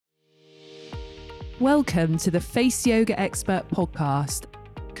Welcome to the Face Yoga Expert podcast.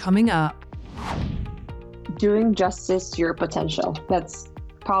 Coming up, doing justice to your potential. That's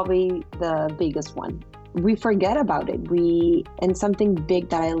probably the biggest one. We forget about it. And something big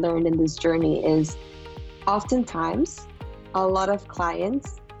that I learned in this journey is oftentimes a lot of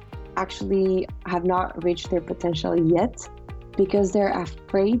clients actually have not reached their potential yet because they're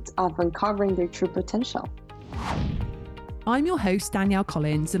afraid of uncovering their true potential. I'm your host, Danielle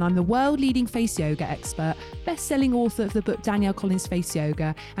Collins, and I'm the world-leading face yoga expert, best-selling author of the book Danielle Collins Face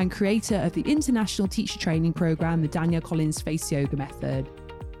Yoga, and creator of the international teacher training program, the Danielle Collins Face Yoga Method.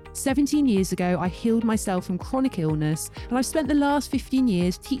 17 years ago, I healed myself from chronic illness, and I've spent the last 15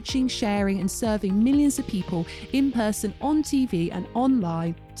 years teaching, sharing, and serving millions of people in person, on TV, and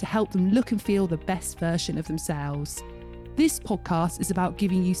online to help them look and feel the best version of themselves. This podcast is about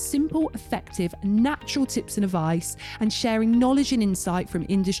giving you simple, effective, natural tips and advice and sharing knowledge and insight from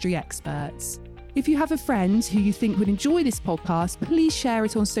industry experts. If you have a friend who you think would enjoy this podcast, please share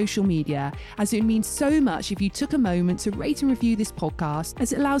it on social media, as it means so much if you took a moment to rate and review this podcast,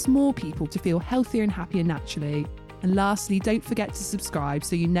 as it allows more people to feel healthier and happier naturally. And lastly, don't forget to subscribe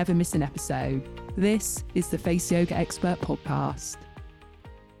so you never miss an episode. This is the Face Yoga Expert podcast.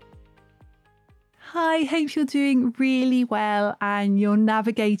 Hi, hope you're doing really well and you're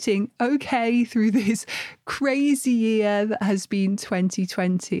navigating okay through this crazy year that has been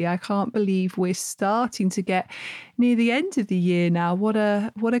 2020. I can't believe we're starting to get near the end of the year now. What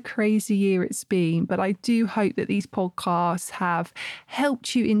a crazy year it's been. But I do hope that these podcasts have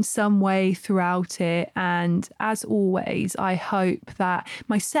helped you in some way throughout it. And as always, I hope that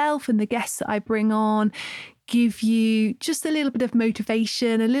myself and the guests that I bring on give you just a little bit of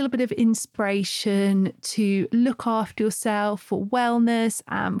motivation, a little bit of inspiration to look after yourself, for wellness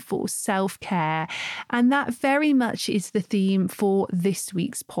and for self-care. And that very much is the theme for this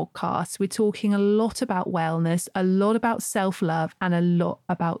week's podcast. We're talking a lot about wellness, a lot about self-love, and a lot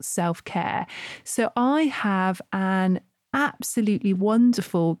about self-care. So I have an absolutely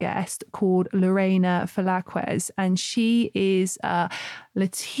wonderful guest called Lorena Velasquezz, and she is a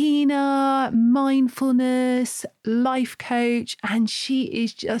Latina mindfulness life coach, and she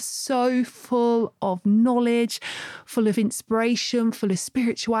is just so full of knowledge, full of inspiration, full of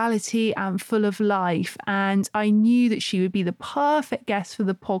spirituality, and full of life. And I knew that she would be the perfect guest for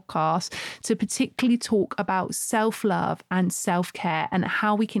the podcast to particularly talk about self-love and self-care and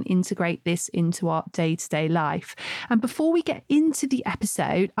how we can integrate this into our day-to-day life. And before we get into the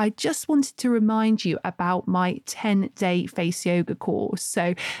episode, I just wanted to remind you about my 10-day face yoga course.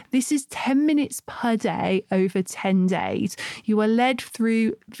 So this is 10 minutes per day over 10 days. You are led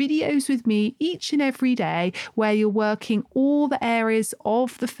through videos with me each and every day where you're working all the areas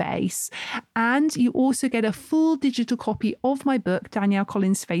of the face. And you also get a full digital copy of my book, Danielle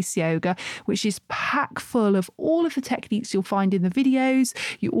Collins Face Yoga, which is packed full of all of the techniques you'll find in the videos.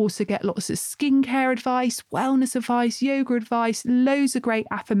 You also get lots of skincare advice, wellness advice, yoga advice, loads of great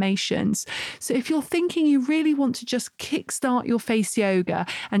affirmations. So if you're thinking you really want to just kickstart your face yoga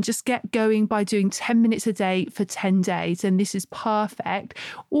and just get going by doing 10 minutes a day for 10 days, then this is perfect.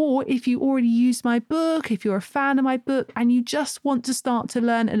 Or if you already use my book, if you're a fan of my book and you just want to start to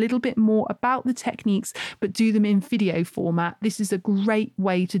learn a little bit more about the techniques but do them in video format, this is a great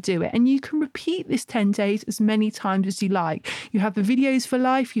way to do it. And you can repeat this 10 days as many times as you like. You have the videos for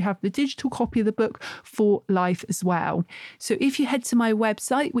life, you have the digital copy of the book for life as well. So if you head to my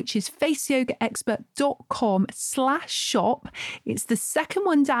website, which is faceyogaexpert.com/shop, it's the second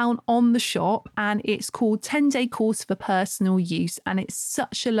one down on the shop, and it's called 10-Day Course for Personal Use. And it's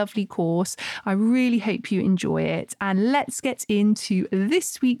such a lovely course. I really hope you enjoy it. And let's get into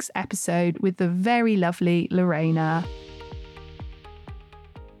this week's episode with the very lovely Lorena.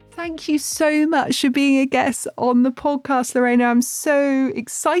 Thank you so much for being a guest on the podcast, Lorena. I'm so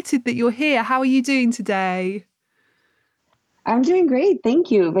excited that you're here. How are you doing today? I'm doing great.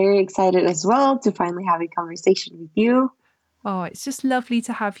 Thank you. Very excited as well to finally have a conversation with you. Oh, it's just lovely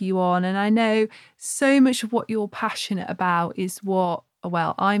to have you on. And I know so much of what you're passionate about is what,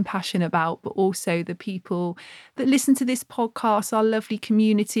 well, I'm passionate about, but also the people that listen to this podcast, our lovely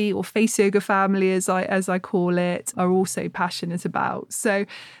community or face yoga family, as I call it, are also passionate about. So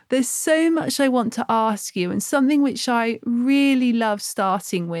there's so much I want to ask you, and something which I really love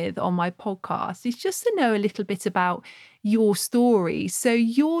starting with on my podcast is just to know a little bit about your story. So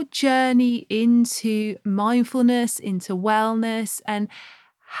your journey into mindfulness, into wellness, and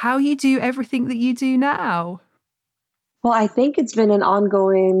how you do everything that you do now. Well, I think it's been an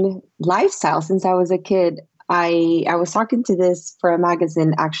ongoing lifestyle since I was a kid. I was talking to this for a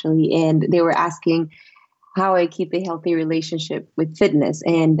magazine actually, and they were asking how I keep a healthy relationship with fitness.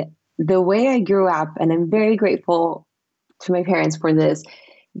 And the way I grew up, and I'm very grateful to my parents for this,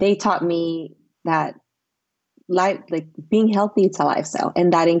 they taught me that life, like being healthy, it's a lifestyle,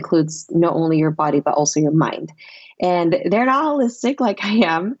 and that includes not only your body but also your mind. And they're not holistic like I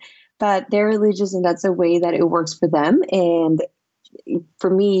am, but they're religious, and that's a way that it works for them. And for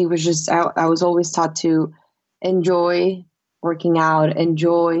me, it was just I was always taught to enjoy working out,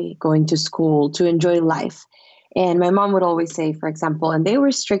 enjoy going to school, to enjoy life. And my mom would always say, for example, and they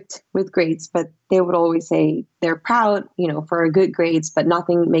were strict with grades, but they would always say they're proud, for good grades, but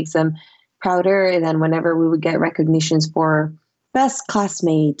nothing makes them prouder than whenever we would get recognitions for best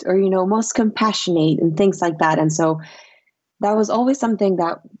classmate or, most compassionate and things like that. And so that was always something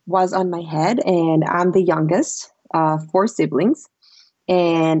that was on my head. And I'm the youngest of four siblings.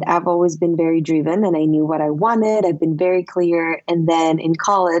 And I've always been very driven, and I knew what I wanted. I've been very clear. And then in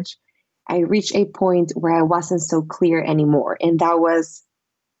college, I reached a point where I wasn't so clear anymore. And that was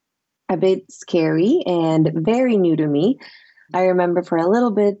a bit scary and very new to me. I remember for a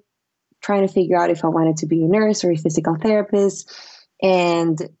little bit trying to figure out if I wanted to be a nurse or a physical therapist.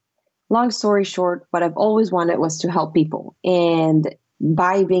 And long story short, what I've always wanted was to help people. And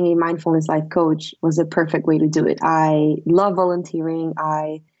by being a mindfulness life coach was a perfect way to do it. I love volunteering.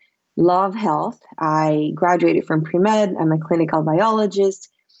 I love health. I graduated from pre-med. I'm a clinical biologist,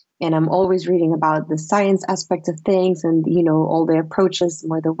 and I'm always reading about the science aspect of things and, all the approaches,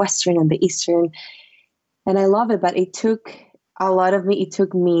 more the Western and the Eastern. And I love it, but it took a lot of me. It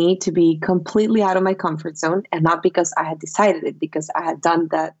took me to be completely out of my comfort zone, and not because I had decided it, because I had done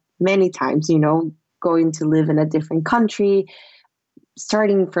that many times, going to live in a different country,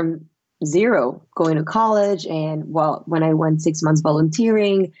 starting from zero, going to college. And when I went 6 months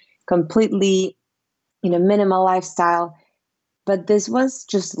volunteering, completely in a minimal lifestyle. But this was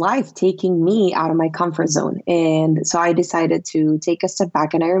just life taking me out of my comfort zone. And so I decided to take a step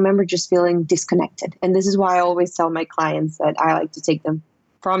back. And I remember just feeling disconnected. And this is why I always tell my clients that I like to take them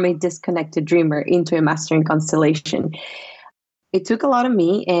from a disconnected dreamer into a mastering constellation. It took a lot of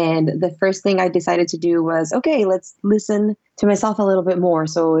me. And the first thing I decided to do was, okay, let's listen to myself a little bit more.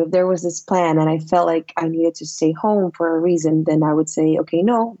 So if there was this plan and I felt like I needed to stay home for a reason, then I would say, okay,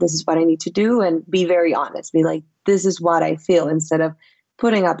 no, this is what I need to do. And be very honest, be like, this is what I feel, instead of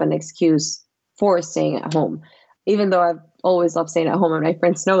putting up an excuse for staying at home. Even though I've always loved staying at home and my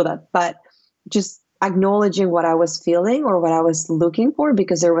friends know that, but just acknowledging what I was feeling or what I was looking for,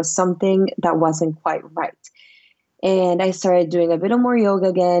 because there was something that wasn't quite right. And I started doing a bit of more yoga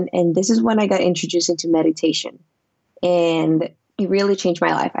again. And this is when I got introduced into meditation. And it really changed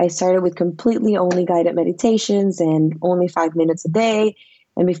my life. I started with completely only guided meditations and only 5 minutes a day.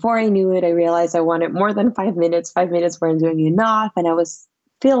 And before I knew it, I realized I wanted more than 5 minutes. 5 minutes weren't doing enough. And I was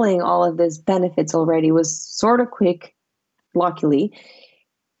feeling all of these benefits already. It was sort of quick, luckily.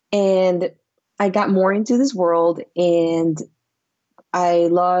 And I got more into this world, and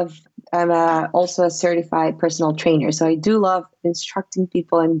I'm also a certified personal trainer. So I do love instructing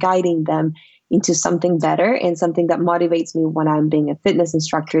people and guiding them into something better, and something that motivates me when I'm being a fitness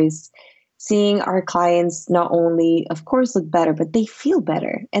instructor is seeing our clients not only, of course, look better, but they feel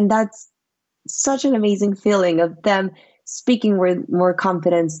better. And that's such an amazing feeling of them speaking with more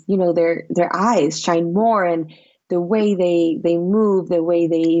confidence. Their eyes shine more, and the way they move, the way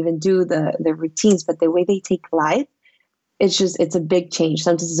they even do the routines, but the way they take life. It's a big change.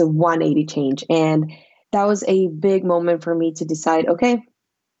 Sometimes it's a 180 change. And that was a big moment for me to decide, okay,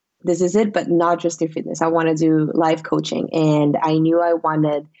 this is it, but not just through fitness. I want to do life coaching. And I knew I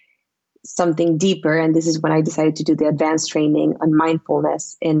wanted something deeper. And this is when I decided to do the advanced training on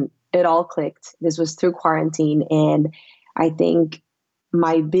mindfulness. And it all clicked. This was through quarantine. And I think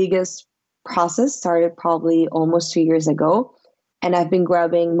my biggest process started probably almost 2 years ago. And I've been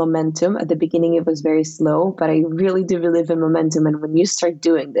grabbing momentum. At the beginning, it was very slow, but I really do believe in momentum. And when you start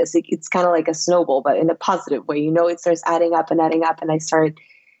doing this, it's kind of like a snowball, but in a positive way. It starts adding up and adding up. And I started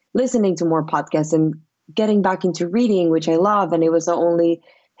listening to more podcasts and getting back into reading, which I love. And it was not only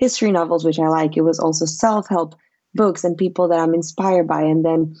history novels, which I like, it was also self-help books and people that I'm inspired by. And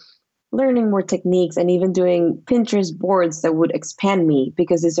then learning more techniques and even doing Pinterest boards that would expand me,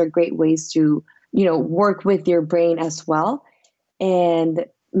 because these are great ways to, work with your brain as well. And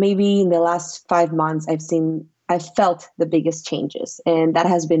maybe in the last 5 months, I've felt the biggest changes, and that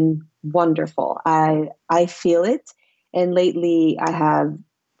has been wonderful. I feel it. And lately I have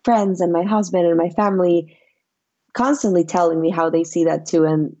friends and my husband and my family constantly telling me how they see that too.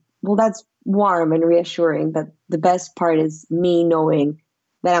 And well, that's warm and reassuring. But the best part is me knowing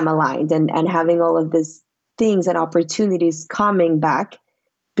that I'm aligned and having all of these things and opportunities coming back,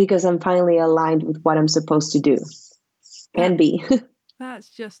 because I'm finally aligned with what I'm supposed to do and be.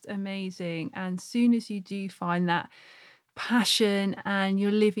 That's just amazing. And soon as you do find that passion and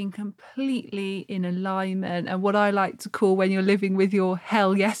you're living completely in alignment, and what I like to call when you're living with your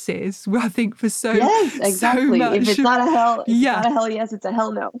hell yeses, I think for Yes, so exactly. If much. it's Yeah. not a hell yes, it's a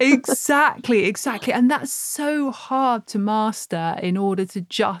hell no. Exactly, exactly. And that's so hard to master in order to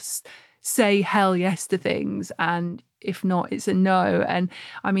just say hell yes to things. And if not, it's a no. And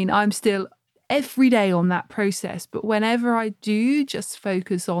I mean, I'm still every day on that process. But whenever I do just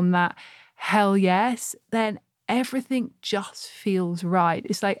focus on that hell yes, then everything just feels right.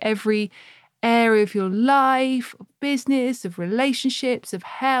 It's like every area of your life, of business, of relationships, of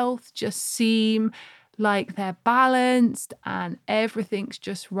health just seem like they're balanced and everything's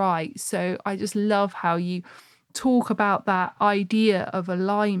just right. So I just love how you talk about that idea of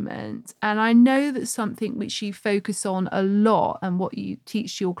alignment. And I know that something which you focus on a lot and what you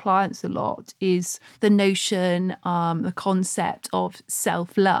teach your clients a lot is the notion, the concept of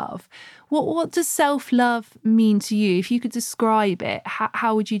self-love. What does self-love mean to you? If you could describe it,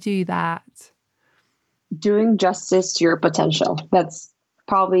 how would you do that? Doing justice to your potential. That's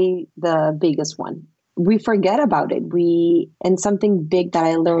probably the biggest one. We forget about it. And something big that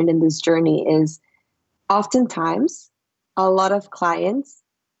I learned in this journey is oftentimes a lot of clients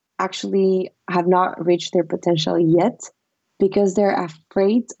actually have not reached their potential yet because they're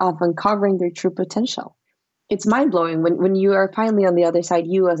afraid of uncovering their true potential. It's mind blowing when you are finally on the other side,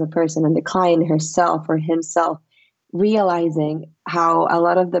 you as a person and the client herself or himself realizing how a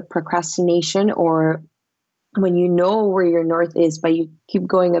lot of the procrastination, or when you know where your north is, but you keep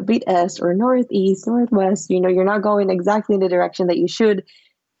going a bit east or northeast, northwest, you're not going exactly in the direction that you should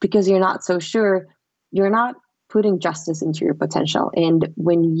because you're not so sure, you're not putting justice into your potential. And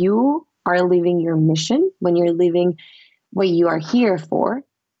when you are living your mission, when you're living what you are here for,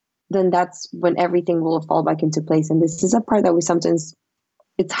 then that's when everything will fall back into place. And this is a part that we sometimes,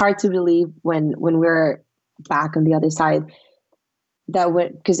 it's hard to believe when we're back on the other side, that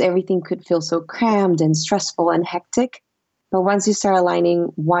would, because everything could feel so crammed and stressful and hectic. But once you start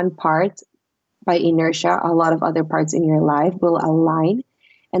aligning one part by inertia, a lot of other parts in your life will align.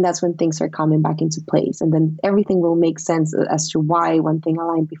 And that's when things are coming back into place. And then everything will make sense as to why one thing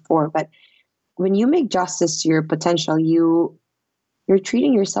aligned before. But when you make justice to your potential, you're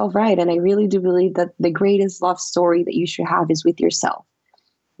treating yourself right. And I really do believe that the greatest love story that you should have is with yourself.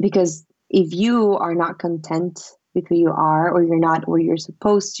 Because if you are not content with who you are, or you're not where you're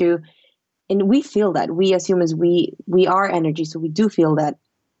supposed to, and we feel that, we as humans, we are energy, so we do feel that,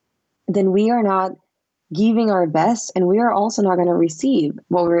 then we are not giving our best, and we are also not going to receive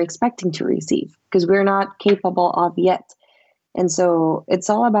what we're expecting to receive because we're not capable of yet. And so it's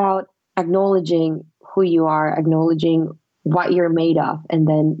all about acknowledging who you are, acknowledging what you're made of, and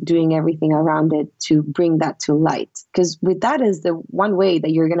then doing everything around it to bring that to light. Because with that is the one way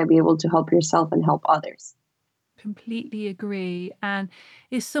that you're going to be able to help yourself and help others. Completely agree. And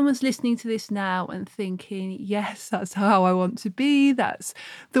if someone's listening to this now and thinking, yes, that's how I want to be, that's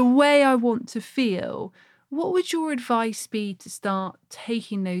the way I want to feel, what would your advice be to start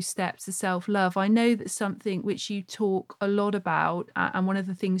taking those steps to self-love? I know that's something which you talk a lot about, and one of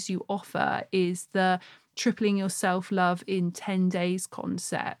the things you offer is the tripling your self-love in 10 days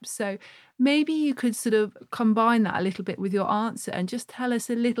concept. So maybe you could sort of combine that a little bit with your answer and just tell us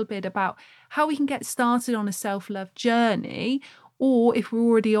a little bit about how we can get started on a self-love journey, or if we're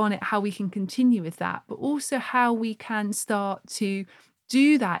already on it, how we can continue with that, but also how we can start to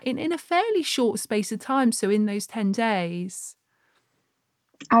do that in a fairly short space of time. So in those 10 days.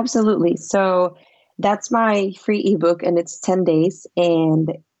 Absolutely. So that's my free ebook, and it's 10 days. And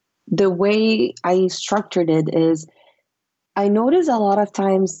the way I structured it is I notice a lot of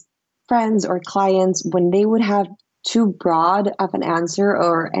times friends or clients, when they would have too broad of an answer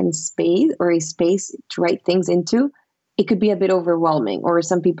or a space to write things into, it could be a bit overwhelming, or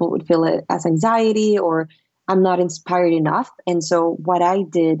some people would feel it as anxiety, or I'm not inspired enough. And so what I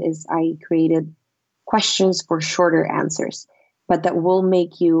did is I created questions for shorter answers, but that will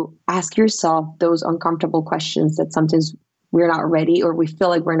make you ask yourself those uncomfortable questions that sometimes we're not ready, or we feel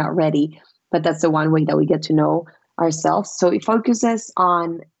like we're not ready. But that's the one way that we get to know ourselves. So it focuses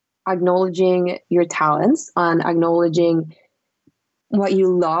on acknowledging your talents, on acknowledging what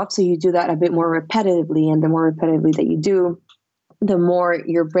you love. So you do that a bit more repetitively. And the more repetitively that you do, the more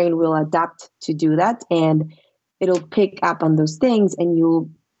your brain will adapt to do that. And it'll pick up on those things, and you'll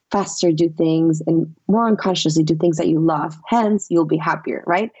faster do things and more unconsciously do things that you love. Hence, you'll be happier,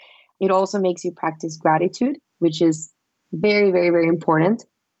 right? It also makes you practice gratitude, which is very, very, very important,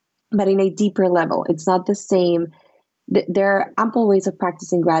 but in a deeper level. It's not the same. There are ample ways of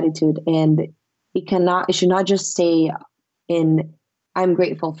practicing gratitude, and it should not just stay in I'm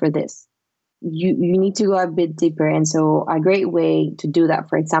grateful for this. You need to go a bit deeper. And so a great way to do that,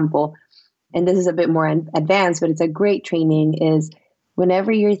 for example, and this is a bit more advanced, but it's a great training, is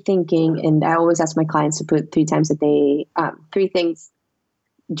whenever you're thinking, and I always ask my clients to put 3 times a day, 3 things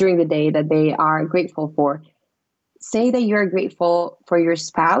during the day that they are grateful for. Say that you're grateful for your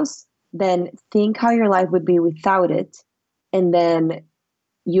spouse, then think how your life would be without it. And then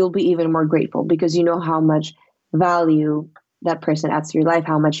you'll be even more grateful because you know how much value that person adds to your life,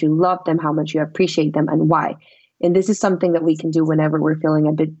 how much you love them, how much you appreciate them, and why. And this is something that we can do whenever we're feeling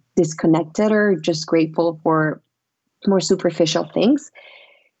a bit disconnected or just grateful for more superficial things.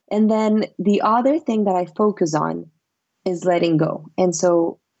 And then the other thing that I focus on is letting go. And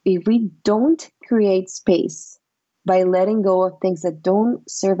so if we don't create space by letting go of things that don't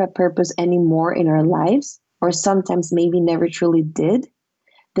serve a purpose anymore in our lives, or sometimes maybe never truly did,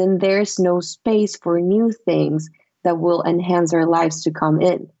 then there's no space for new things that will enhance our lives to come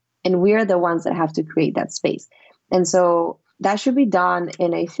in. And we're the ones that have to create that space. And so that should be done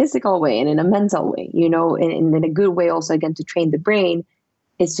in a physical way and in a mental way, and in a good way also, again, to train the brain,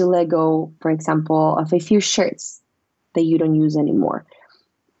 is to let go, for example, of a few shirts that you don't use anymore,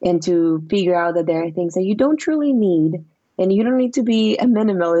 and to figure out that there are things that you don't truly need. And you don't need to be a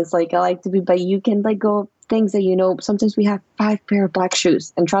minimalist like I like to be, but you can let go of things that, sometimes we have 5 pair of black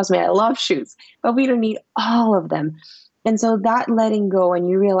shoes. And trust me, I love shoes, but we don't need all of them. And so that letting go and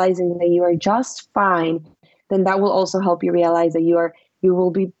you realizing that you are just fine, then that will also help you realize that you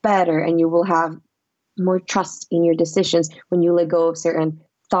will be better and you will have more trust in your decisions when you let go of certain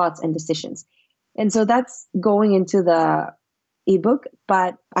thoughts and decisions. And so that's going into the ebook,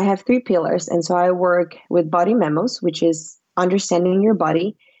 but I have 3 pillars. And so I work with body memos, which is understanding your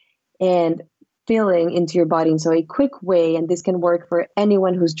body and feeling into your body. And so a quick way, and this can work for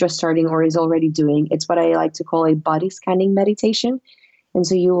anyone who's just starting or is already doing, it's what I like to call a body scanning meditation. And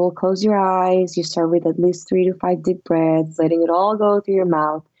so you will close your eyes, you start with at least 3 to 5 deep breaths, letting it all go through your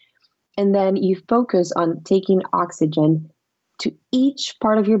mouth. And then you focus on taking oxygen to each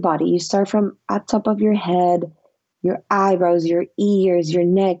part of your body. You start from at top of your head, your eyebrows, your ears, your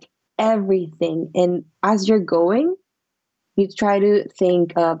neck, everything. And as you're going, you try to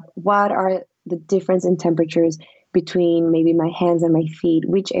think of what are the difference in temperatures between maybe my hands and my feet,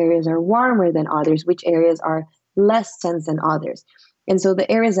 which areas are warmer than others, which areas are less tense than others. And so the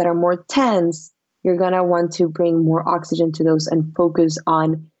areas that are more tense, you're going to want to bring more oxygen to those and focus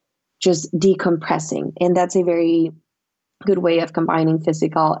on just decompressing. And that's a very good way of combining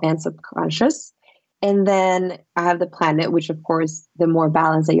physical and subconscious. And then I have the planet, which of course, the more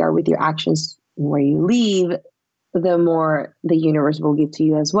balanced that you are with your actions where you leave, the more the universe will give to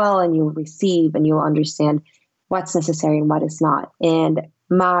you as well. And you'll receive and you'll understand what's necessary and what is not. And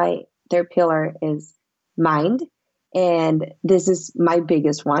my third pillar is mind. And this is my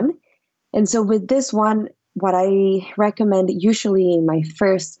biggest one. And so with this one, what I recommend usually in my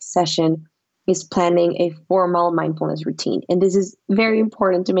first session is planning a formal mindfulness routine. And this is very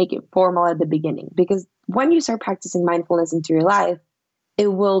important to make it formal at the beginning, because when you start practicing mindfulness into your life, it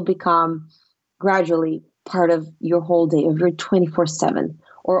will become gradually part of your whole day, of your 24/7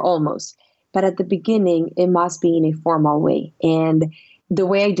 or almost. But at the beginning, it must be in a formal way. And the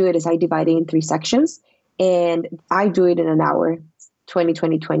way I do it is I divide it in 3 sections, and I do it in an hour, 20,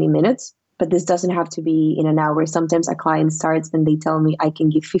 20, 20 minutes. But this doesn't have to be in an hour. Sometimes a client starts and they tell me I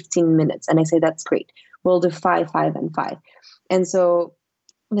can give 15 minutes. And I say, that's great. We'll do 5, 5, and 5. And so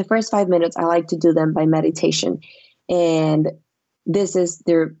the first 5 minutes, I like to do them by meditation. And this is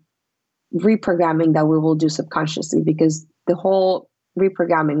their reprogramming that we will do subconsciously, because the whole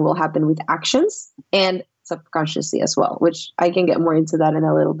reprogramming will happen with actions and subconsciously as well, which I can get more into that in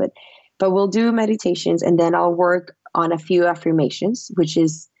a little bit. But we'll do meditations, and then I'll work on a few affirmations, which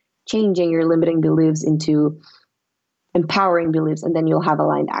is changing your limiting beliefs into empowering beliefs, and then you'll have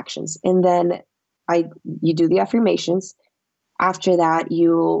aligned actions. And then you do the affirmations. After that,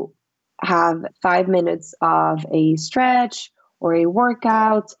 you'll have 5 minutes of a stretch or a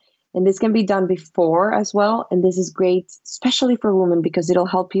workout. And this can be done before as well. And this is great, especially for women, because it'll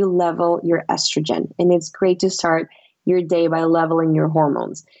help you level your estrogen. And it's great to start your day by leveling your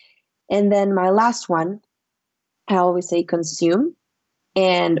hormones. And then my last one, I always say consume.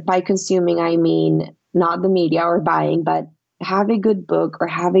 And by consuming, I mean not the media or buying, but have a good book or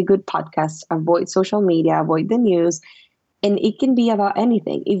have a good podcast. Avoid social media, avoid the news. And it can be about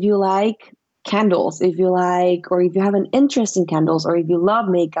anything. If you like candles, if you like, or if you have an interest in candles, or if you love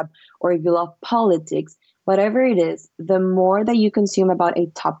makeup, or if you love politics, whatever it is, the more that you consume about a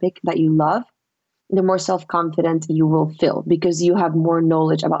topic that you love, the more self-confident you will feel, because you have more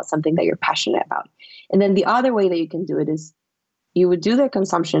knowledge about something that you're passionate about. And then the other way that you can do it is you would do the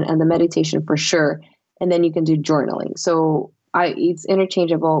consumption and the meditation for sure, and then you can do journaling. So it's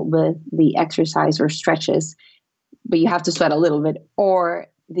interchangeable with the exercise or stretches, but you have to sweat a little bit, or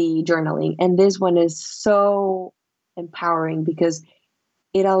the journaling. And this one is so empowering because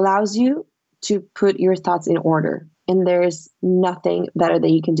it allows you to put your thoughts in order. And there's nothing better that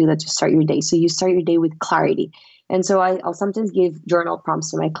you can do than to start your day. So you start your day with clarity. And so I'll sometimes give journal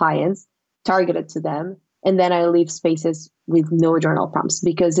prompts to my clients, targeted to them. And then I leave spaces with no journal prompts,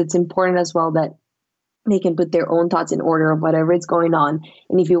 because it's important as well that they can put their own thoughts in order of whatever is going on.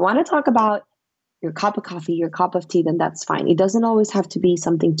 And if you want to talk about your cup of coffee, your cup of tea, then that's fine. It doesn't always have to be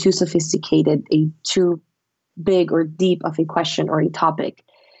something too sophisticated, too big or deep of a question or a topic.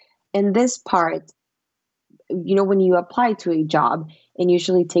 And this part, when you apply to a job, it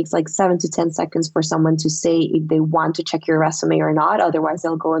usually takes like 7 to 10 seconds for someone to say if they want to check your resume or not. Otherwise,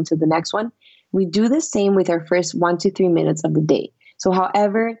 they'll go into the next one. We do the same with our first 1 to 3 minutes of the day. So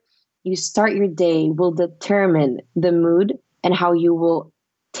however you start your day will determine the mood and how you will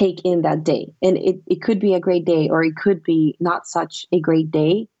take in that day. And it could be a great day, or it could be not such a great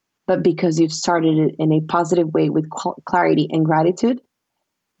day, but because you've started it in a positive way with clarity and gratitude,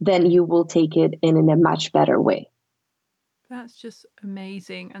 then you will take it in a much better way. That's just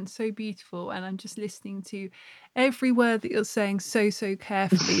amazing and so beautiful. And I'm just listening to every word that you're saying so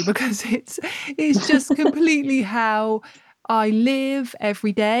carefully, because it's just completely how I live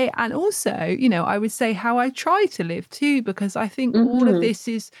every day. And also, I would say how I try to live too, because I think all of this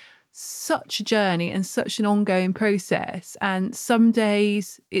is such a journey and such an ongoing process. And some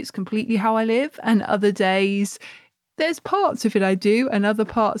days it's completely how I live, and other days there's parts of it I do and other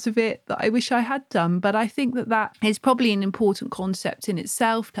parts of it that I wish I had done. But I think that is probably an important concept in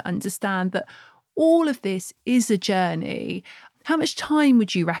itself, to understand that all of this is a journey. How much time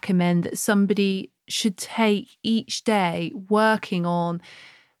would you recommend that somebody should take each day working on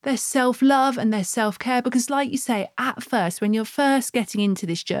their self-love and their self-care? Because like you say, at first, when you're first getting into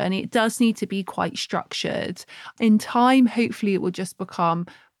this journey, it does need to be quite structured. In time, hopefully it will just become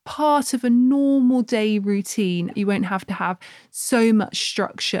part of a normal day routine. You won't have to have so much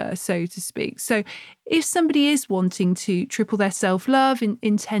structure, so to speak. So if somebody is wanting to triple their self-love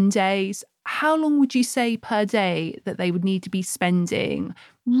in 10 days, how long would you say per day that they would need to be spending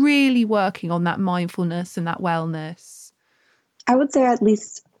really working on that mindfulness and that wellness? I would say at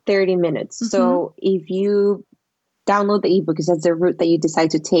least 30 minutes. So if you download the ebook, because that's the route that you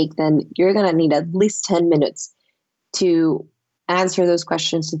decide to take, then you're going to need at least 10 minutes to answer those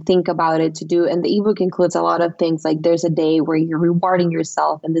questions, to think about it, to do. And the ebook includes a lot of things, like there's a day where you're rewarding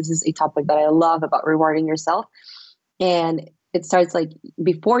yourself. And this is a topic that I love about rewarding yourself. And it starts like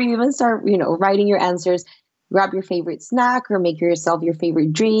before you even start, writing your answers, grab your favorite snack or make yourself your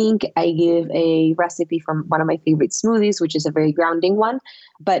favorite drink. I give a recipe from one of my favorite smoothies, which is a very grounding one,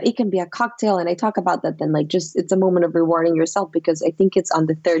 but it can be a cocktail. And I talk about that then, like, just, it's a moment of rewarding yourself, because I think it's on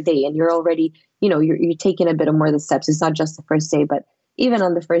the third day and you're already, you're taking a bit of more of the steps. It's not just the first day, but even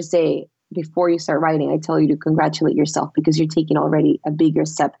on the first day, before you start writing, I tell you to congratulate yourself, because you're taking already a bigger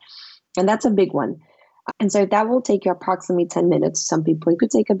step. And that's a big one. And so that will take you approximately 10 minutes. Some people, it could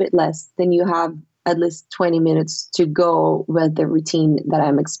take a bit less. Then you have at least 20 minutes to go with the routine that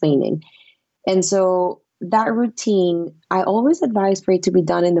I'm explaining. And so that routine, I always advise for it to be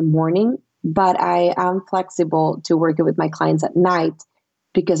done in the morning, but I am flexible to work it with my clients at night,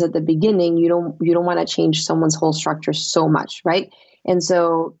 because at the beginning, you don't want to change someone's whole structure so much, right? And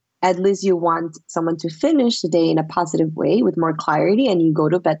so at least you want someone to finish the day in a positive way with more clarity, and you go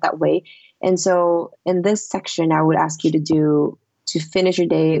to bed that way. And so in this section, I would ask you to finish your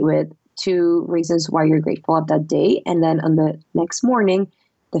day with 2 reasons why you're grateful of that day. And then on the next morning,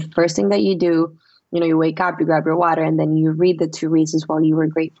 the first thing that you do, you wake up, you grab your water, and then you read the 2 reasons why you were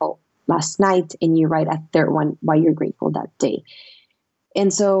grateful last night, and you write a third one why you're grateful that day.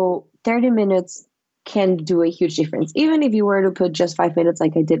 And so 30 minutes can do a huge difference, even if you were to put just 5 minutes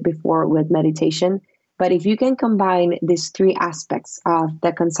like I did before with meditation. But if you can combine these 3 aspects of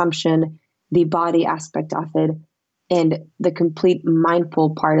the consumption, the body aspect of it, and the complete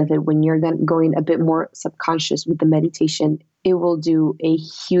mindful part of it, when you're going a bit more subconscious with the meditation, it will do a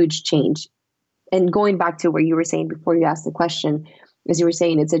huge change. And going back to where you were saying before you asked the question, as you were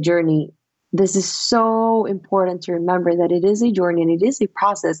saying, it's a journey. This is so important to remember that it is a journey and it is a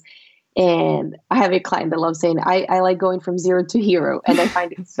process. And I have a client that loves saying, I like going from 0 to hero. And I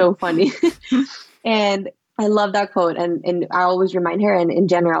find it so funny. And I love that quote. And I always remind her, and in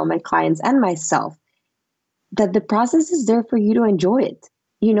general, my clients and myself, that the process is there for you to enjoy it.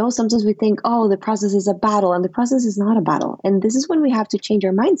 Sometimes we think, oh, the process is a battle, and the process is not a battle. And this is when we have to change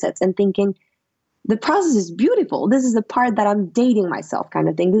our mindsets and thinking, the process is beautiful. This is the part that I'm dating myself kind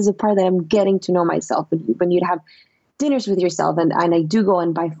of thing. This is the part that I'm getting to know myself. When you'd have dinners with yourself, and I do go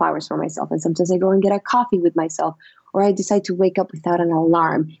and buy flowers for myself. And sometimes I go and get a coffee with myself, or I decide to wake up without an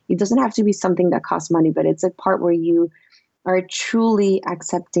alarm. It doesn't have to be something that costs money, but it's a part where you are truly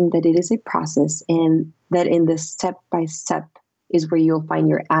accepting that it is a process, and that in the step by step is where you'll find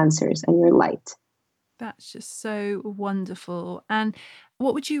your answers and your light. That's just so wonderful. And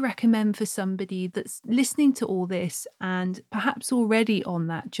what would you recommend for somebody that's listening to all this and perhaps already on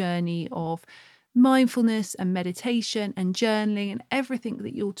that journey of mindfulness and meditation and journaling and everything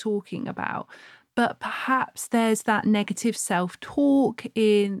that you're talking about? But perhaps there's that negative self-talk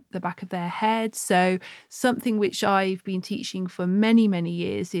in the back of their head. So something which I've been teaching for many, many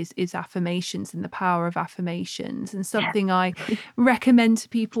years is affirmations and the power of affirmations. And something I recommend to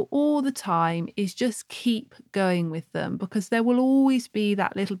people all the time is just keep going with them, because there will always be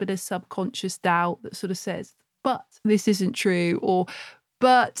that little bit of subconscious doubt that sort of says, but this isn't true, or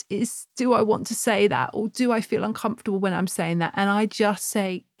but do I want to say that, or do I feel uncomfortable when I'm saying that? And I just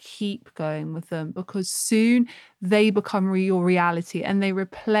say, keep going with them, because soon they become your reality, and they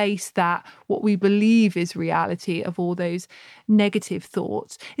replace that, what we believe is reality, of all those negative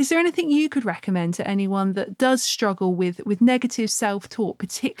thoughts. Is there anything you could recommend to anyone that does struggle with negative self-talk,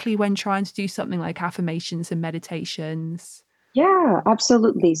 particularly when trying to do something like affirmations and meditations? Yeah,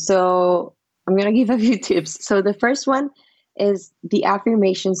 absolutely. So I'm going to give a few tips. So the first one is the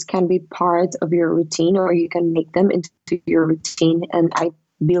affirmations can be part of your routine, or you can make them into your routine. And I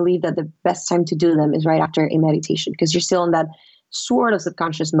believe that the best time to do them is right after a meditation, because you're still in that sort of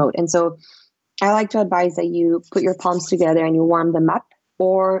subconscious mode. And so I like to advise that you put your palms together and you warm them up.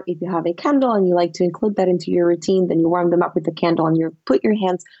 Or if you have a candle and you like to include that into your routine, then you warm them up with the candle and you put your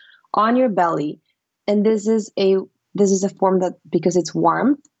hands on your belly. And this is a form that, because it's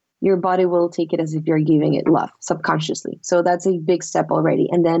warm, your body will take it as if you're giving it love subconsciously. So that's a big step already.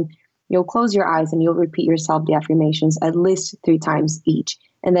 And then you'll close your eyes and you'll repeat yourself the affirmations at least 3 times each.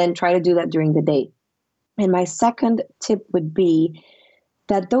 And then try to do that during the day. And my second tip would be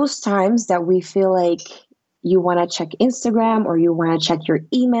that those times that we feel like you want to check Instagram or you want to check your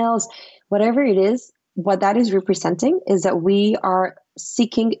emails, whatever it is, what that is representing is that we are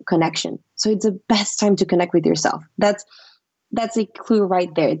seeking connection. So it's the best time to connect with yourself. That's a clue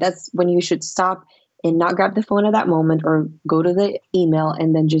right there. That's when you should stop and not grab the phone at that moment, or go to the email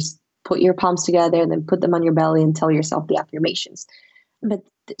and then just put your palms together and then put them on your belly and tell yourself the affirmations. But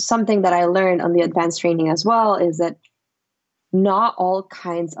something that I learned on the advanced training as well is that not all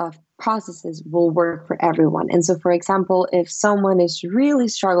kinds of processes will work for everyone. And so, for example, if someone is really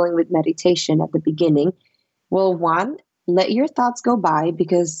struggling with meditation at the beginning, well, one, let your thoughts go by,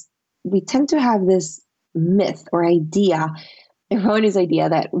 because we tend to have this myth or idea, erroneous idea,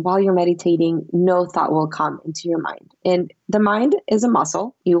 that while you're meditating, no thought will come into your mind. And the mind is a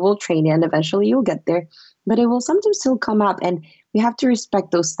muscle. You will train it and eventually you'll get there, but it will sometimes still come up, and we have to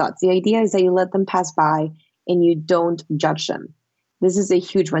respect those thoughts. The idea is that you let them pass by and you don't judge them. This is a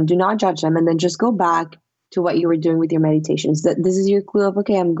huge one. Do not judge them, and then just go back to what you were doing with your meditations. That this is your clue of,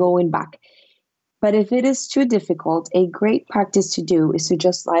 okay, I'm going back. But if it is too difficult, a great practice to do is to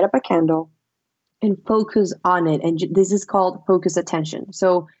just light up a candle and focus on it. And this is called focus attention.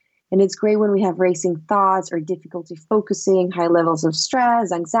 So, and it's great when we have racing thoughts or difficulty focusing, high levels of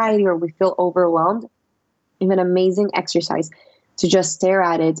stress, anxiety, or we feel overwhelmed. An amazing exercise to just stare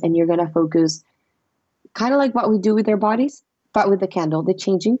at it, and you're going to focus, kind of like what we do with our bodies, but with the candle, the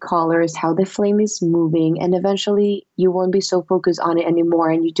changing colors, how the flame is moving, and eventually you won't be so focused on it anymore.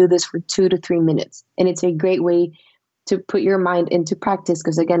 And you do this for 2 to 3 minutes. And it's a great way to put your mind into practice,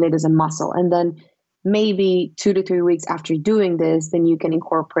 because again, it is a muscle. And then maybe 2 to 3 weeks after doing this, then you can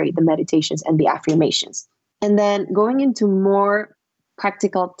incorporate the meditations and the affirmations. And then going into more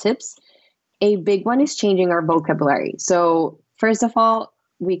practical tips, a big one is changing our vocabulary. So first of all,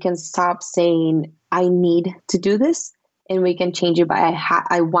 we can stop saying, I need to do this, and we can change it by,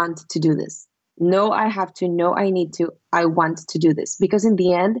 I want to do this. No, I have to. No, I need to. I want to do this. Because in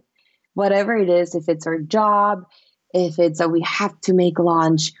the end, whatever it is, if it's our job, if it's that we have to make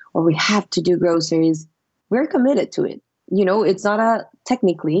lunch or we have to do groceries, we're committed to it. You know, it's not a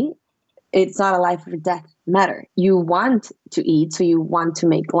life or death matter. You want to eat, so you want to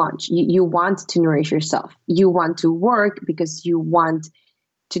make lunch. You want to nourish yourself. You want to work because you want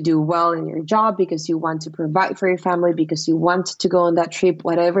to do well in your job, because you want to provide for your family, because you want to go on that trip,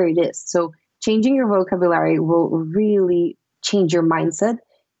 whatever it is. So changing your vocabulary will really change your mindset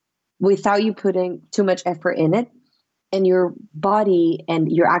without you putting too much effort in it. And your body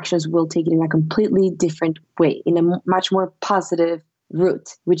and your actions will take it in a completely different way, in a much more positive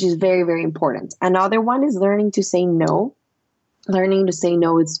route, which is very, very important. Another one is learning to say no. Learning to say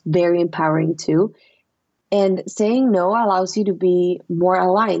no is very empowering too. And saying no allows you to be more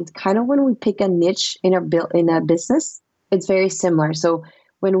aligned. Kind of when we pick a niche in a business, it's very similar. So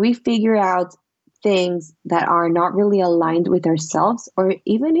when we figure out things that are not really aligned with ourselves, or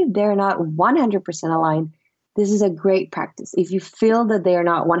even if they're not 100% aligned, this is a great practice. If you feel that they are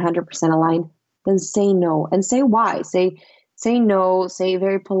not 100% aligned, then say no and say why. Say no, say it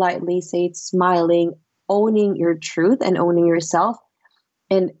very politely, say it smiling, owning your truth and owning yourself.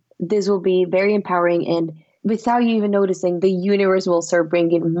 And this will be very empowering, and without you even noticing, the universe will start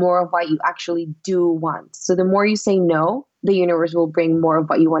bringing more of what you actually do want. So the more you say no, the universe will bring more of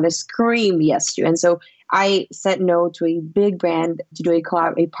what you want to scream yes to. And so I said no to a big brand to do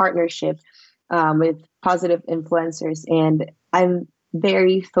a partnership with positive influencers, and I'm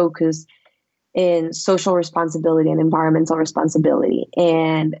very focused in social responsibility and environmental responsibility.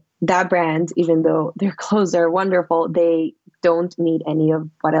 And that brand, even though their clothes are wonderful, they don't meet any of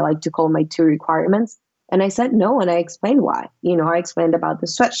what I like to call my 2 requirements. And I said no, and I explained why. I explained about the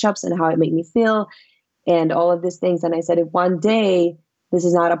sweatshops and how it made me feel and all of these things. And I said, if one day this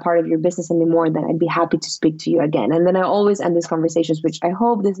is not a part of your business anymore, then I'd be happy to speak to you again. And then I always end these conversations, which I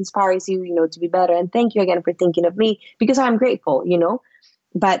hope this inspires you, to be better. And thank you again for thinking of me, because I'm grateful,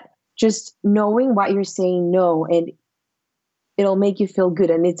 but just knowing what you're saying no, and it'll make you feel good.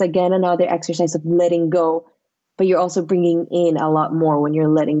 And it's again another exercise of letting go, but you're also bringing in a lot more when you're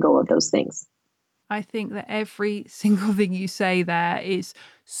letting go of those things. I think that every single thing you say there is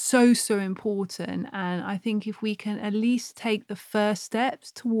so, so important. And I think if we can at least take the first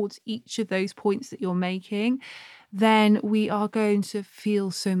steps towards each of those points that you're making, then we are going to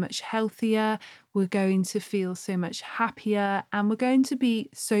feel so much healthier. We're going to feel so much happier, and we're going to be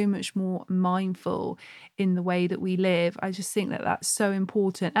so much more mindful in the way that we live. I just think that that's so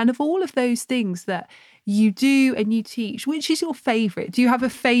important. And of all of those things that you do and you teach, which is your favorite? Do you have a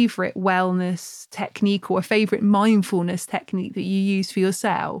favorite wellness technique or a favorite mindfulness technique that you use for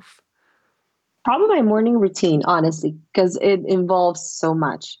yourself? Probably my morning routine, honestly, because it involves so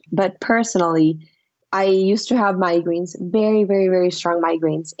much. But personally, I used to have migraines, very, very, very strong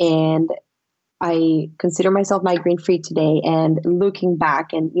migraines. And I consider myself migraine free today. And looking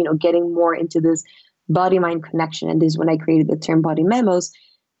back and, getting more into this body mind connection, and this is when I created the term body memos,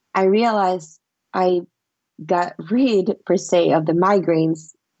 I realized I got rid, per se, of the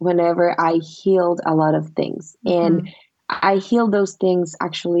migraines whenever I healed a lot of things. Mm-hmm. And I healed those things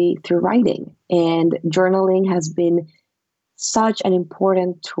actually through writing. And journaling has been such an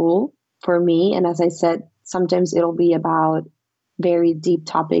important tool for me. And as I said, sometimes it'll be about very deep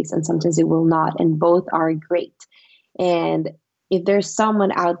topics and sometimes it will not. And both are great. And if there's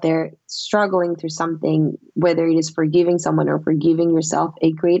someone out there struggling through something, whether it is forgiving someone or forgiving yourself,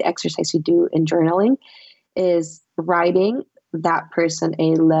 a great exercise to do in journaling is writing that person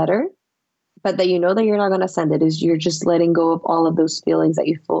a letter, but that that you're not going to send it. Is you're just letting go of all of those feelings that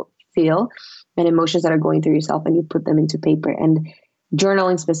you feel and emotions that are going through yourself, and you put them into paper. And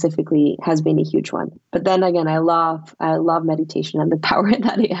journaling specifically has been a huge one. But then again, I love meditation and the power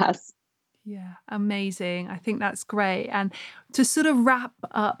that it has. Yeah, amazing. I think that's great. And to sort of wrap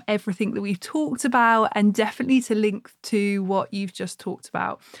up everything that we've talked about, and definitely to link to what you've just talked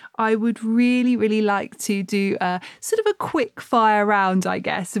about, I would really, really like to do a sort of a quick fire round, I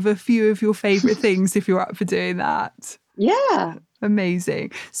guess, of a few of your favorite things, if you're up for doing that. Yeah.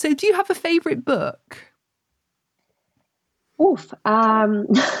 Amazing. So do you have a favorite book? Oof.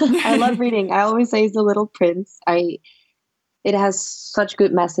 I love reading. I always say it's The Little Prince. It has such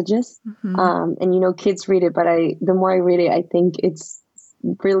good messages. Mm-hmm. And kids read it, but the more I read it, I think it's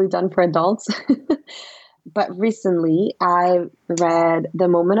really done for adults. But recently I read The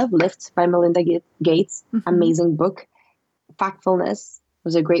Moment of Lift by Melinda Gates. Mm-hmm. Amazing book. Factfulness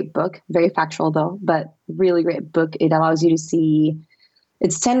was a great book. Very factual though, but really great book. It allows you to see,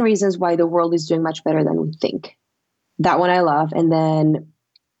 it's 10 reasons why the world is doing much better than we think. That one I love. And then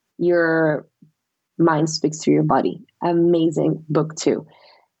Your Mind Speaks Through Your Body. Amazing book too.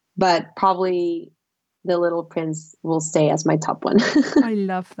 But probably The Little Prince will stay as my top one. I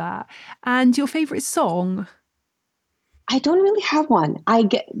love that. And your favorite song? I don't really have one. I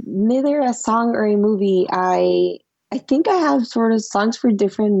get neither a song or a movie. I think I have sort of songs for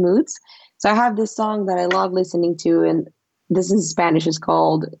different moods. So I have this song that I love listening to, and this in Spanish is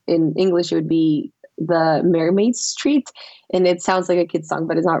called, in English it would be The Mermaid Street, and it sounds like a kid's song,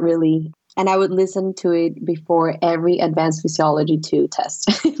 but it's not really. And I would listen to it before every advanced physiology 2 test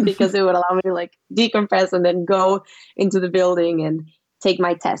because it would allow me to decompress and then go into the building. And take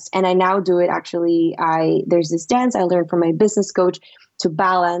my test. And I now do it actually. There's this dance I learned from my business coach to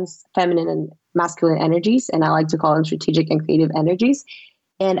balance feminine and masculine energies. And I like to call them strategic and creative energies.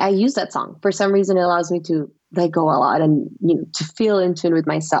 And I use that song. For some reason, it allows me to let go a lot and, to feel in tune with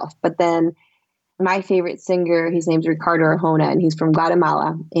myself. But then my favorite singer, his name's Ricardo Arjona, and he's from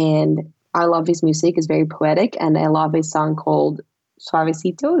Guatemala. And I love his music. It's very poetic. And I love his song called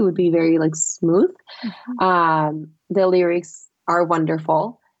Suavecito. It would be very like smooth. The lyrics are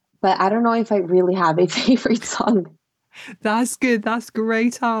wonderful, but I don't know if I really have a favorite song. That's good. That's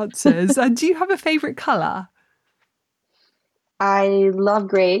great answers. And do you have a favorite color? I love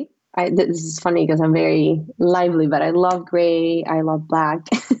gray. This is funny because I'm very lively, but I love gray. I love black.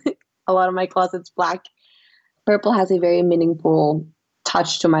 A lot of my closet's black. Purple has a very meaningful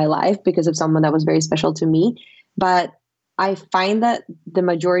touch to my life because of someone that was very special to me. But I find that the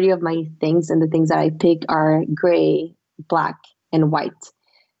majority of my things and the things that I pick are gray, black, and white.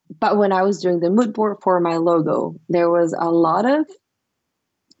 But when I was doing the mood board for my logo, there was a lot of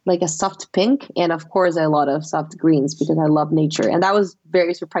like a soft pink and of course a lot of soft greens because I love nature. And that was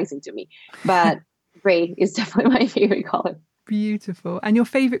very surprising to me. But gray is definitely my favorite color. Beautiful. And your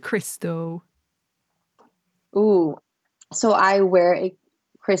favorite crystal? Ooh, so I wear a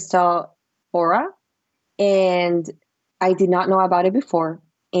crystal aura and I did not know about it before.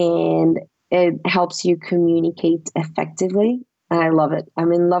 And it helps you communicate effectively. And I love it.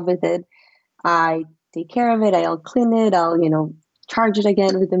 I'm in love with it. I take care of it. I'll clean it. I'll, charge it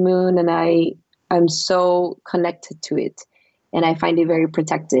again with the moon. And I'm so connected to it. And I find it very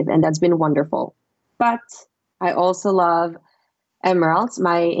protective. And that's been wonderful. But I also love emeralds.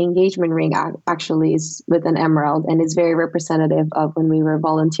 My engagement ring actually is with an emerald. And it's very representative of when we were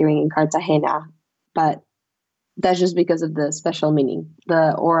volunteering in Cartagena. But that's just because of the special meaning.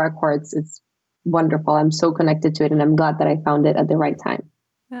 The aura quartz, it's wonderful. I'm so connected to it. And I'm glad that I found it at the right time.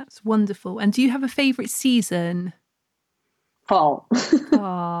 That's wonderful. And do you have a favorite season? Fall.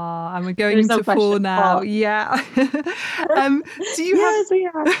 Oh, and we're going into fall now. Fall. Yeah. Do you yes, we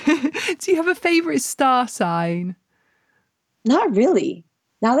are. Do you have a favorite star sign? Not really.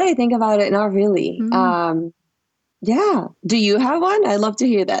 Now that I think about it, not really. Yeah. Do you have one? I'd love to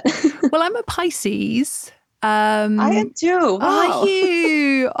hear that. Well, I'm a Pisces. I am too. Wow. Are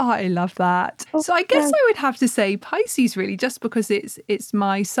you? Oh, I love that. Oh, so I guess I would have to say Pisces, really, just because it's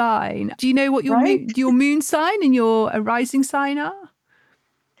my sign. Do you know what your moon sign and your rising sign are?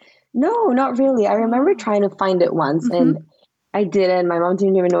 No, not really. I remember trying to find it once, and I didn't. My mom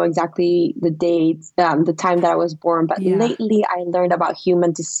didn't even know exactly the dates, the time that I was born. But lately, I learned about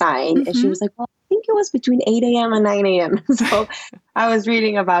human design, and she was like, "Well, I think it was between 8 a.m. and 9 a.m." So I was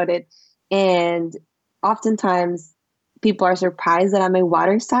reading about it, and oftentimes people are surprised that I'm a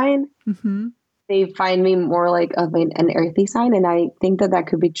water sign. They find me more like of an earthy sign. And I think that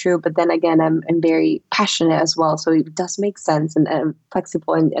could be true. But then again, I'm very passionate as well. So it does make sense and I'm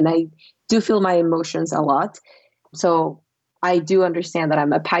flexible. And I do feel my emotions a lot. So I do understand that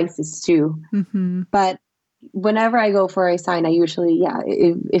I'm a Pisces too. But whenever I go for a sign, I usually,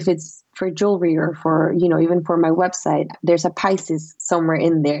 if it's for jewelry or for, even for my website, there's a Pisces somewhere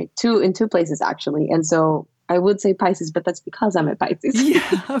in there, in two places actually. And so I would say Pisces, but that's because I'm a Pisces.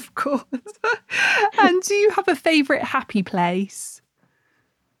 Yeah, of course. And do you have a favorite happy place?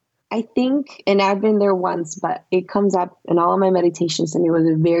 I think, and I've been there once, but it comes up in all of my meditations and it was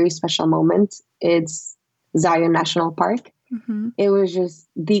a very special moment. It's Zion National Park. It was just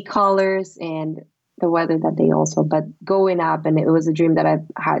the colors and the weather that day also, but going up, and it was a dream that I've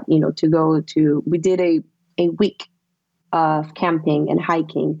had, to go to. We did a week of camping and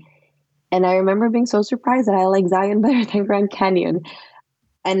hiking. And I remember being so surprised that I like Zion better than Grand Canyon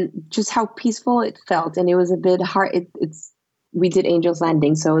and just how peaceful it felt. And it was a bit hard. We did Angel's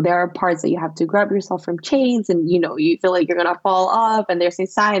Landing. So there are parts that you have to grab yourself from chains and, you feel like you're going to fall off. And there's a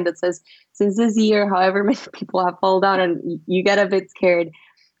sign that says, since this year, however many people have fallen down, and you get a bit scared,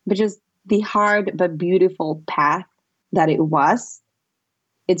 but just the hard but beautiful path that it was,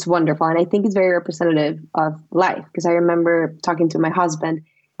 it's wonderful. And I think it's very representative of life because I remember talking to my husband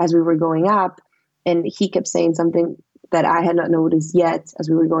as we were going up and he kept saying something that I had not noticed yet as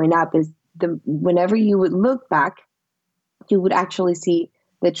we were going up is whenever you would look back, you would actually see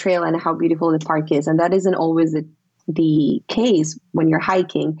the trail and how beautiful the park is. And that isn't always the case when you're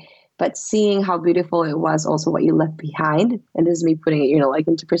hiking, but seeing how beautiful it was, also what you left behind. And this is me putting it, like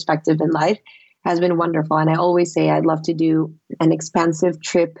into perspective in life, has been wonderful. And I always say I'd love to do an expansive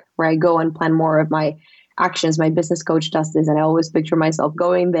trip where I go and plan more of my actions. My business coach does this, and I always picture myself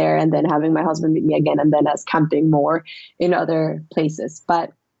going there and then having my husband meet me again, and then us camping more in other places.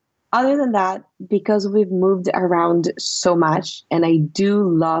 But other than that, because we've moved around so much, and I do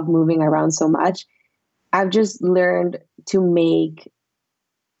love moving around so much, I've just learned to make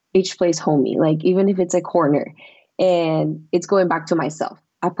each place homey, like even if it's a corner and it's going back to myself.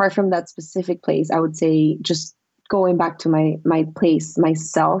 Apart from that specific place, I would say just going back to my place,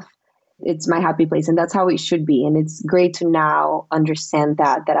 myself, it's my happy place. And that's how it should be. And it's great to now understand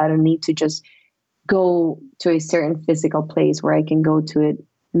that I don't need to just go to a certain physical place where I can go to it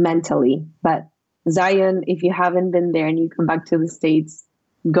mentally. But Zion, if you haven't been there and you come back to the States,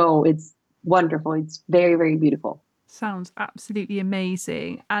 go. It's wonderful. It's very, very beautiful. Sounds absolutely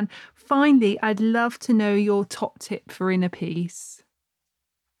amazing. And finally, I'd love to know your top tip for inner peace.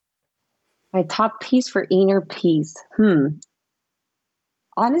 My top piece for inner peace.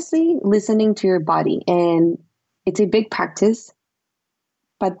 Honestly, listening to your body. And it's a big practice,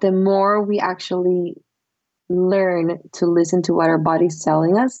 but the more we actually learn to listen to what our body's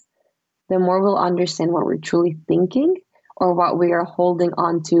telling us, the more we'll understand what we're truly thinking or what we are holding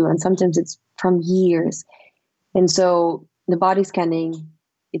on to. And sometimes it's from years. And so the body scanning,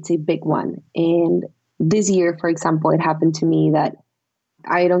 it's a big one. And this year, for example, it happened to me that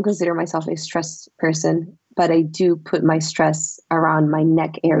I don't consider myself a stressed person, but I do put my stress around my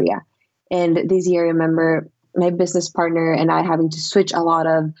neck area. And this year, I remember my business partner and I having to switch a lot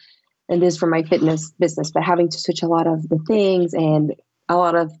of, and this is for my fitness business, but having to switch a lot of the things, and a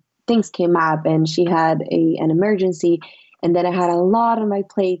lot of things came up, and she had an emergency. And then I had a lot on my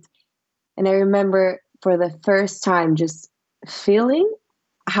plate. And I remember for the first time just feeling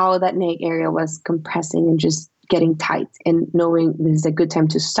how that neck area was compressing and just getting tight, and knowing this is a good time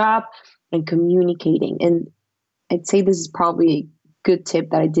to stop and communicating. And I'd say this is probably a good tip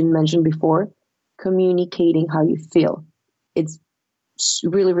that I didn't mention before, communicating how you feel. It's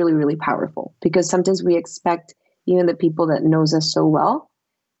really, really, really powerful, because sometimes we expect even the people that knows us so well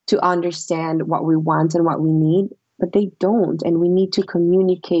to understand what we want and what we need, but they don't. And we need to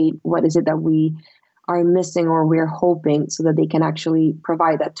communicate what is it that we are missing or we're hoping, so that they can actually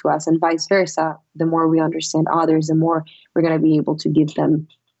provide that to us, and vice versa. The more we understand others, the more we're going to be able to give them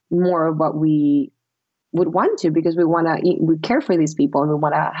more of what we would want to, because we care for these people and we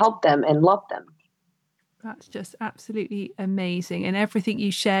want to help them and love them. That's just absolutely amazing. And everything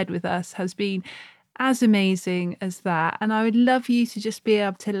you shared with us has been as amazing as that. And I would love you to just be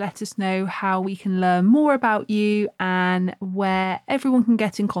able to let us know how we can learn more about you and where everyone can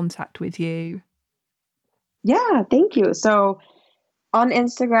get in contact with you. Yeah, thank you. So on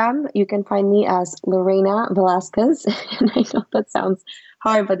Instagram, you can find me as Lorena Velasquezz. And I know that sounds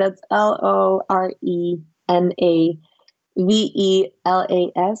hard, but that's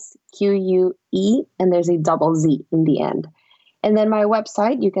LorenaVelasquue, and there's a double Z in the end. And then my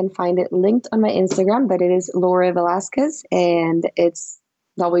website, you can find it linked on my Instagram, but it is Lore Velasquezz, and it's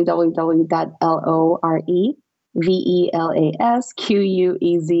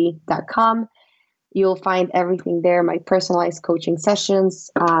www.LoreVelasquez.com. You'll find everything there, my personalized coaching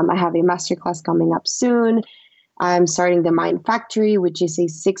sessions. I have a masterclass coming up soon. I'm starting the Mind Factory, which is a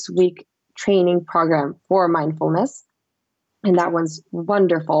 6-week training program for mindfulness. And that one's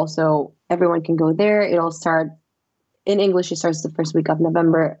wonderful. So everyone can go there. It'll start in English. It starts the first week of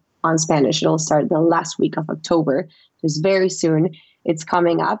November. On Spanish, it'll start the last week of October. Just very soon. It's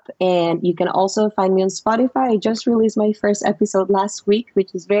coming up. And you can also find me on Spotify. I just released my first episode last week,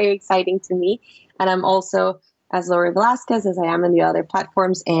 which is very exciting to me. And I'm also as Lore Velasquezz, as I am in the other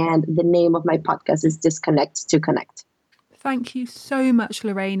platforms. And the name of my podcast is Disconnect to Connect. Thank you so much,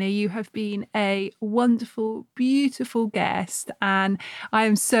 Lorena. You have been a wonderful, beautiful guest. And I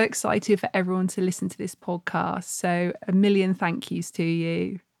am so excited for everyone to listen to this podcast. So a million thank yous to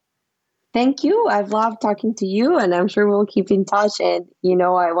you. Thank you. I've loved talking to you, and I'm sure we'll keep in touch. And,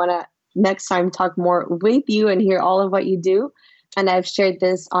 I want to next time talk more with you and hear all of what you do. And I've shared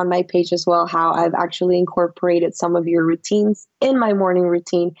this on my page as well, how I've actually incorporated some of your routines in my morning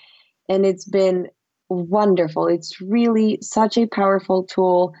routine. And it's been wonderful. It's really such a powerful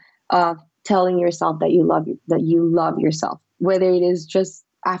tool of telling yourself that you love yourself, whether it is just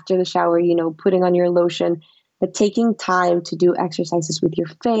after the shower, putting on your lotion, but taking time to do exercises with your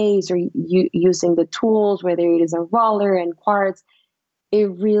face, or using the tools, whether it is a roller and quartz. It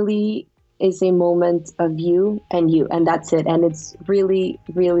really is a moment of you, and that's it. And it's really,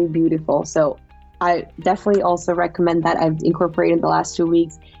 really beautiful. So I definitely also recommend that. I've incorporated the last 2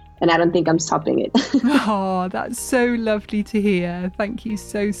 weeks, and I don't think I'm stopping it. Oh, that's so lovely to hear. Thank you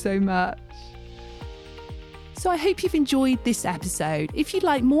so, so much. So I hope you've enjoyed this episode. If you'd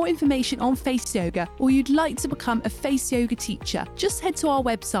like more information on face yoga, or you'd like to become a face yoga teacher, just head to our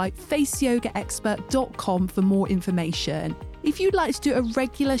website, faceyogaexpert.com, for more information. If you'd like to do a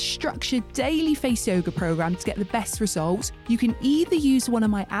regular structured daily face yoga program to get the best results, you can either use one of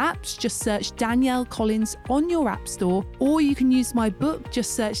my apps, just search Danielle Collins on your app store, or you can use my book,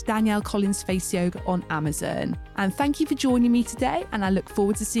 just search Danielle Collins Face Yoga on Amazon. And thank you for joining me today, and I look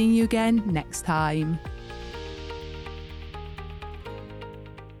forward to seeing you again next time.